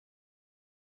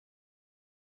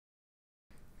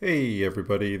Hey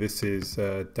everybody, this is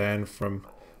Dan from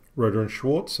Rohde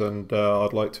Schwarz, and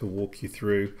I'd like to walk you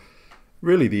through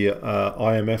really the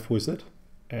IMF wizard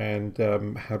and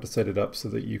how to set it up so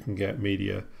that you can get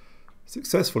media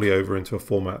successfully over into a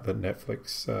format that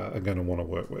Netflix are going to want to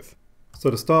work with.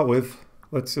 So to start with,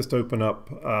 let's just open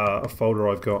up a folder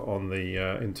I've got on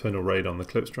the internal RAID on the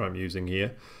Clipster I'm using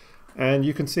here. And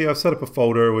you can see I've set up a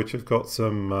folder which has got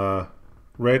some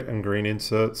red and green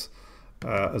inserts,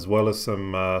 as well as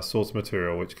some source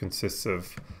material which consists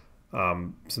of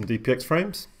some DPX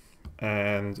frames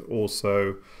and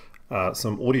also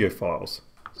some audio files.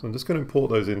 So I'm just going to import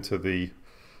those into the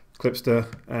Clipster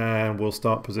and we'll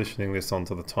start positioning this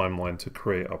onto the timeline to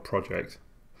create our project.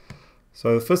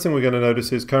 So the first thing we're going to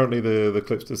notice is currently the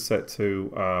Clipster is set to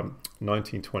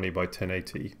 1920 by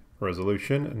 1080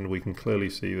 resolution, and we can clearly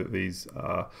see that these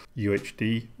are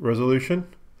UHD resolution.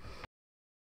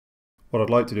 What I'd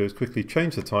like to do is quickly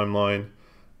change the timeline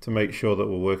to make sure that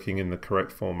we're working in the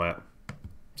correct format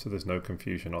so there's no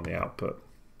confusion on the output.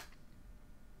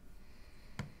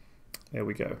 There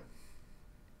we go.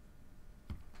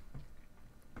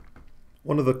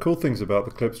 One of the cool things about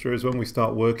the Clipster is when we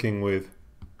start working with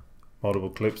multiple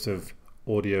clips of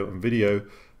audio and video,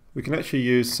 we can actually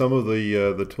use some of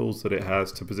the tools that it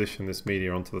has to position this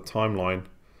media onto the timeline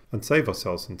and save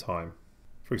ourselves some time.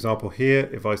 For example, here,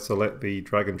 if I select the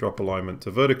drag and drop alignment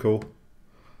to vertical,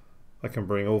 I can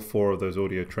bring all 4 of those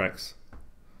audio tracks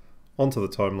onto the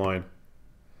timeline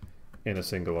in a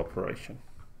single operation.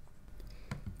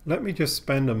 Let me just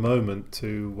spend a moment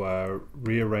to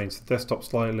rearrange the desktop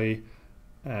slightly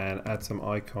and add some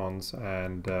icons,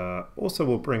 and also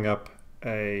we'll bring up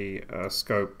a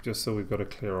scope just so we've got a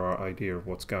clearer idea of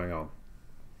what's going on.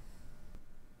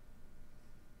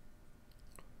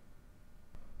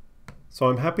 So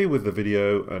I'm happy with the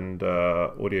video and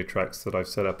audio tracks that I've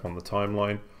set up on the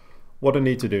timeline. What I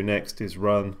need to do next is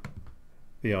run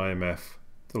the IMF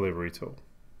delivery tool.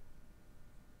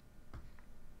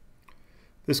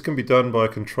 This can be done by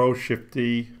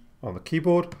Control-Shift-D on the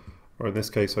keyboard, or in this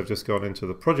case I've just gone into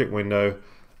the project window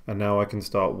and now I can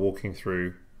start walking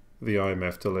through the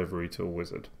IMF delivery tool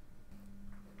wizard.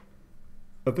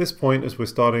 At this point, as we're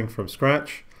starting from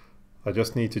scratch, I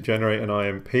just need to generate an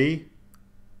IMP.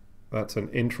 That's an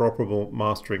interoperable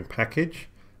mastering package,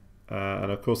 and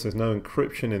of course there's no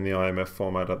encryption in the IMF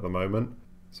format at the moment,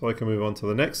 so I can move on to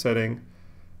the next setting,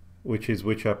 which is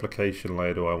which application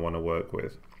layer do I want to work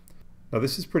with. Now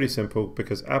this is pretty simple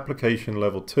because application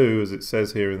level 2, as it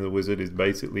says here in the wizard, is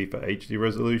basically for HD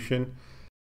resolution.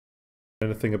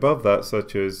 Anything above that,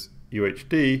 such as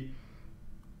UHD,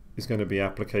 is going to be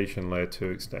application layer 2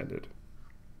 extended.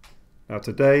 Now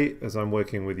today, as I'm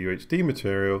working with UHD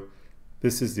material,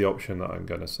 this is the option that I'm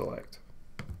going to select.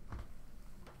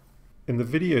 In the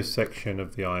video section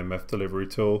of the IMF delivery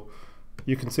tool,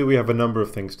 you can see we have a number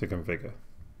of things to configure.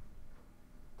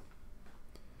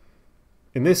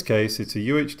 In this case, it's a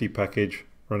UHD package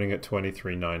running at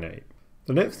 2398.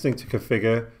 The next thing to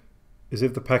configure is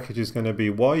if the package is going to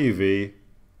be YUV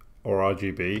or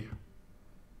RGB,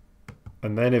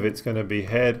 and then if it's going to be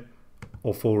head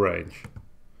or full range.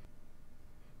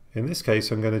 In this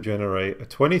case, I'm going to generate a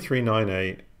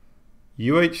 2398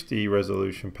 UHD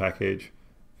resolution package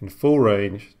in full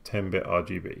range 10-bit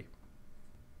RGB.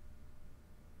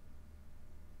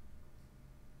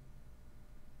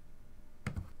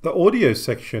 The audio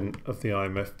section of the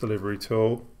IMF delivery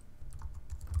tool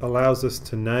allows us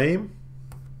to name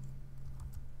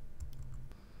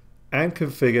and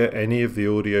configure any of the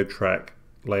audio track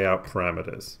layout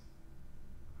parameters.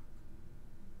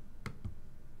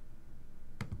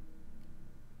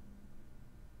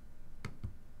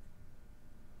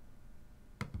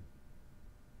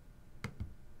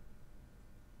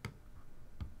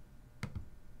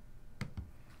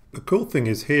 The cool thing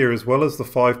is here, as well as the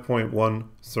 5.1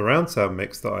 surround sound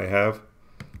mix that I have,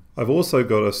 I've also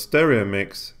got a stereo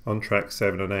mix on track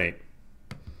 7 and 8.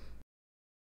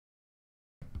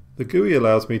 The GUI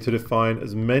allows me to define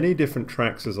as many different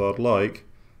tracks as I'd like,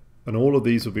 and all of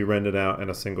these will be rendered out in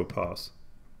a single pass.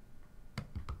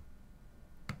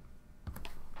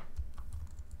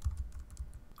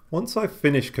 Once I've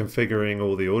finished configuring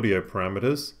all the audio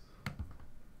parameters,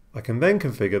 I can then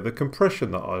configure the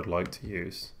compression that I'd like to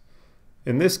use.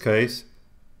 In this case,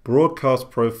 broadcast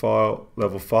profile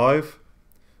level 5,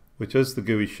 which as the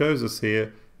GUI shows us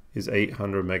here, is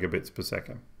 800 megabits per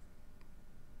second.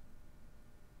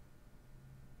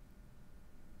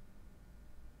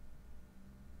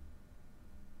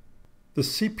 The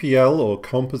CPL or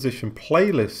composition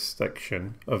playlist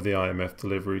section of the IMF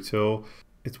delivery tool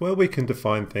is where we can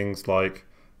define things like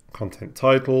content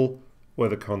title, where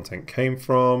the content came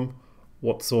from,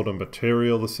 what sort of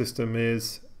material the system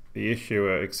is, the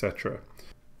issuer, etc.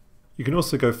 You can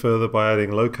also go further by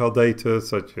adding locale data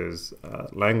such as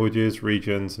languages,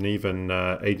 regions, and even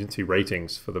agency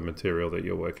ratings for the material that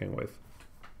you're working with.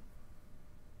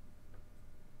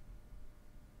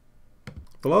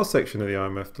 The last section of the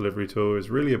IMF delivery tool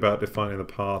is really about defining the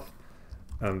path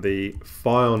and the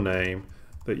file name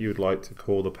that you would like to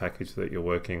call the package that you're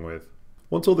working with.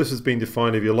 Once all this has been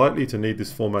defined, if you're likely to need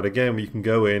this format again, you can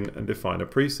go in and define a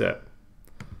preset.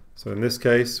 So in this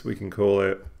case, we can call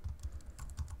it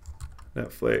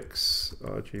Netflix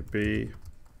RGB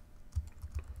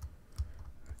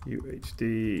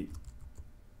UHD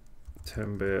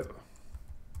 10-bit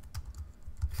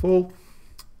full.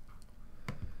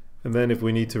 And then if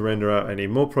we need to render out any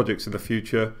more projects in the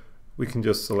future, we can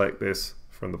just select this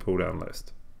from the pull-down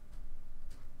list.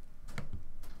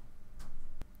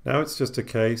 Now it's just a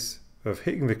case of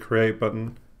hitting the create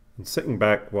button and sitting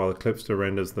back while the Clipster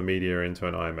renders the media into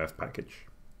an IMF package.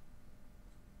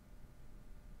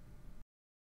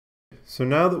 So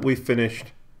now that we've finished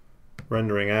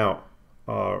rendering out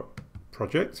our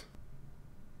project,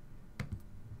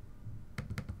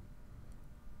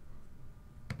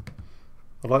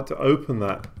 I'd like to open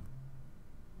that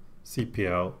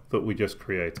CPL that we just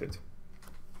created.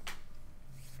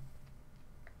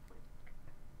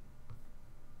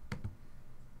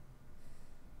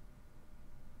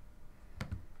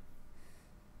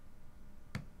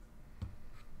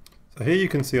 So here you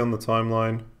can see on the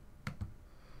timeline,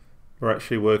 we're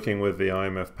actually working with the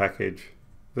IMF package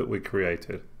that we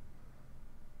created.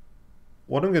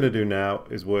 What I'm going to do now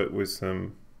is work with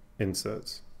some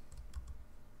inserts.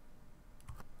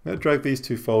 I'm going to drag these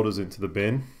two folders into the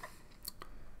bin,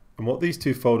 and what these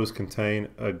two folders contain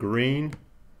are green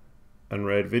and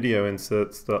red video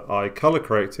inserts that I color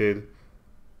corrected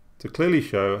to clearly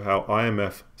show how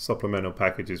IMF supplemental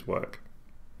packages work.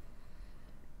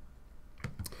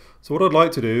 So what I'd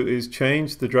like to do is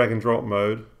change the drag and drop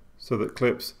mode so that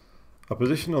clips are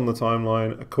positioned on the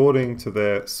timeline according to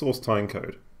their source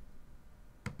timecode.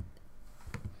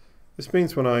 This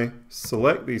means when I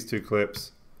select these two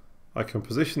clips, I can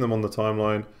position them on the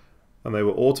timeline and they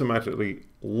will automatically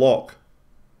lock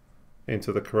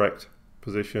into the correct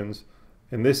positions,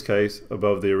 in this case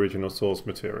above the original source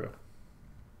material.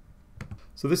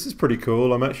 So this is pretty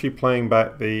cool. I'm actually playing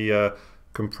back the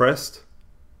compressed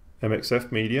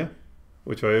MXF media,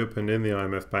 which I opened in the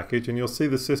IMF package, and you'll see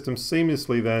the system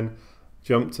seamlessly then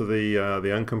jump to the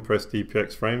uncompressed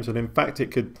DPX frames, and in fact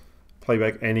it could play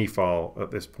back any file at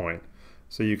this point.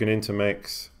 So you can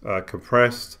intermix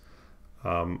compressed,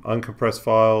 uncompressed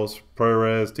files,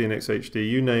 ProRes, DNX HD,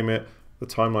 you name it. The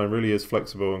timeline really is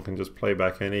flexible and can just play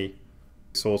back any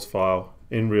source file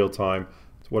in real time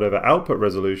to whatever output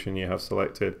resolution you have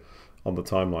selected on the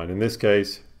timeline. In this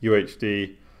case,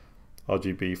 UHD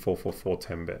RGB 444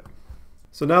 10-bit.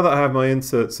 So now that I have my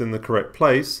inserts in the correct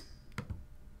place,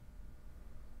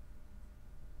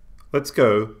 let's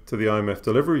go to the IMF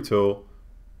delivery tool,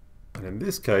 and in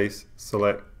this case,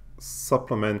 select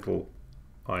supplemental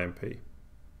IMP.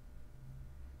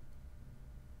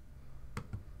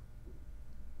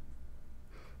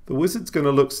 The wizard's going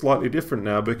to look slightly different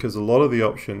now because a lot of the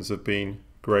options have been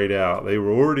grayed out. They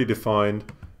were already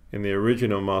defined in the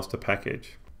original master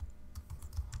package.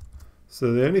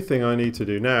 So the only thing I need to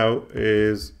do now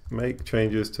is make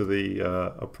changes to the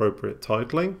appropriate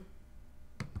titling.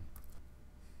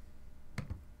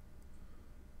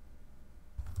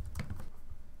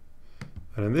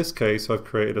 And in this case, I've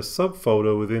created a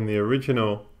subfolder within the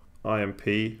original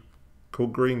IMP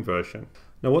called green version.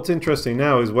 Now what's interesting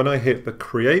now is when I hit the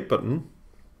create button,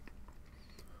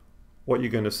 what you're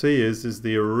going to see is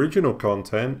the original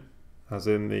content, as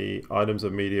in the items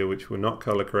of media which were not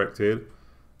color corrected,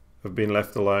 have been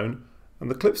left alone,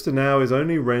 and the Clipster now is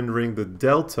only rendering the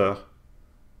delta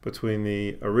between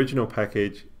the original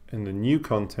package and the new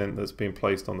content that's been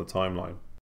placed on the timeline.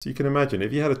 So you can imagine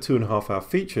if you had a 2.5 hour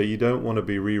feature, you don't want to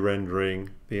be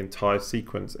re-rendering the entire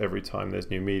sequence every time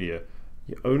there's new media.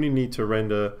 You only need to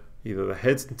render either the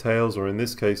heads and tails, or in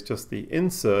this case just the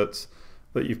inserts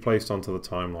that you've placed onto the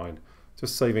timeline,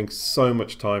 just saving so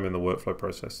much time in the workflow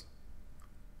process.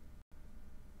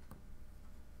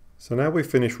 So now we've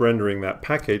finished rendering that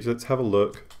package, let's have a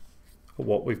look at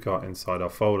what we've got inside our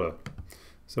folder.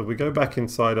 So if we go back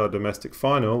inside our domestic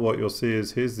final, what you'll see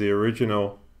is here's the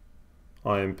original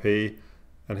IMP,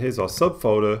 and here's our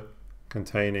subfolder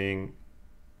containing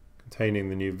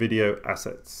the new video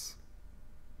assets.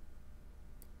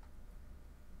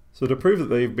 So to prove that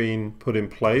they've been put in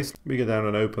place, we go down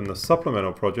and open the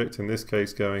supplemental project, in this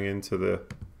case going into the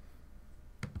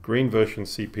green version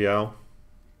CPL.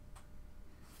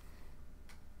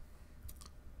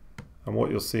 And what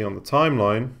you'll see on the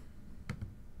timeline,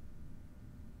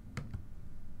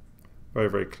 very,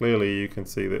 very clearly, you can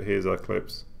see that here's our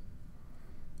clips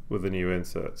with the new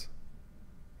inserts.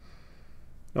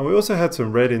 Now we also had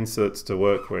some red inserts to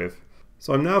work with.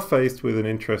 So I'm now faced with an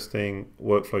interesting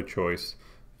workflow choice.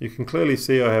 You can clearly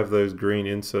see I have those green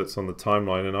inserts on the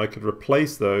timeline, and I could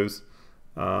replace those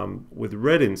with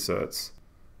red inserts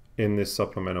in this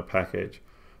supplemental package.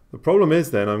 The problem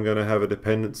is then I'm going to have a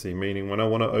dependency, meaning when I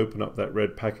want to open up that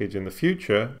red package in the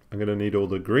future, I'm going to need all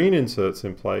the green inserts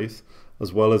in place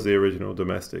as well as the original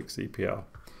domestic CPL.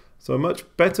 So a much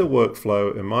better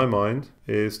workflow in my mind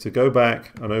is to go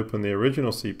back and open the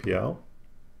original CPL,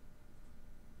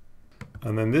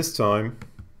 and then this time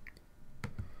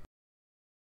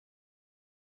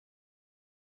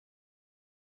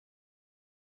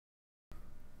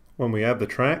when we add the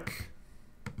track,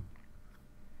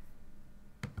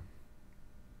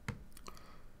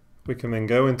 we can then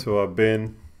go into our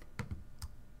bin,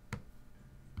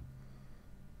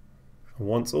 and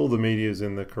once all the media is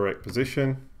in the correct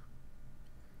position,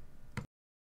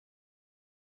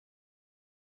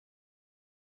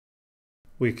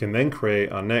 we can then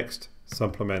create our next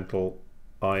supplemental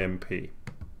IMP.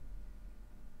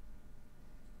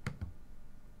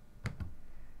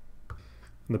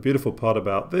 And the beautiful part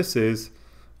about this is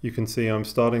you can see I'm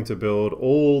starting to build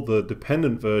all the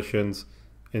dependent versions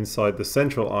inside the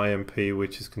central IMP,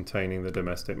 which is containing the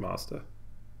domestic master.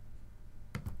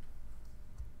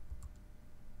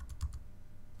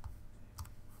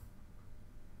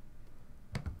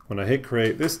 When I hit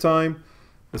create this time,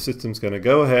 the system's going to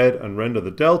go ahead and render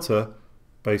the delta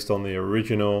based on the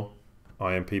original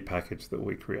IMP package that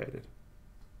we created.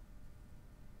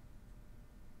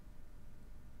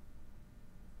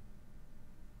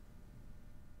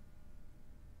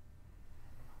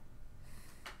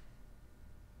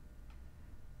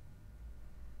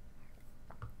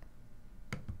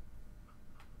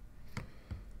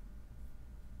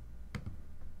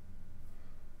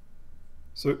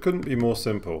 So it couldn't be more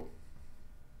simple.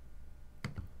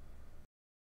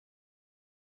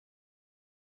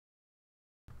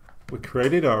 We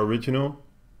created our original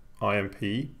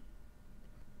IMP,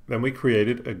 then we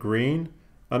created a green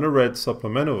and a red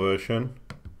supplemental version,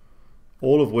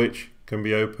 all of which can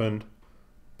be opened,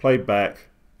 played back,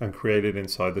 and created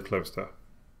inside the Clipster.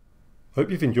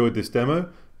 Hope you've enjoyed this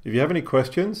demo. If you have any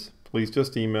questions, please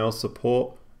just email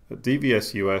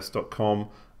support@dvsus.com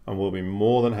and we'll be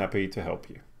more than happy to help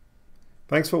you.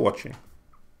 Thanks for watching.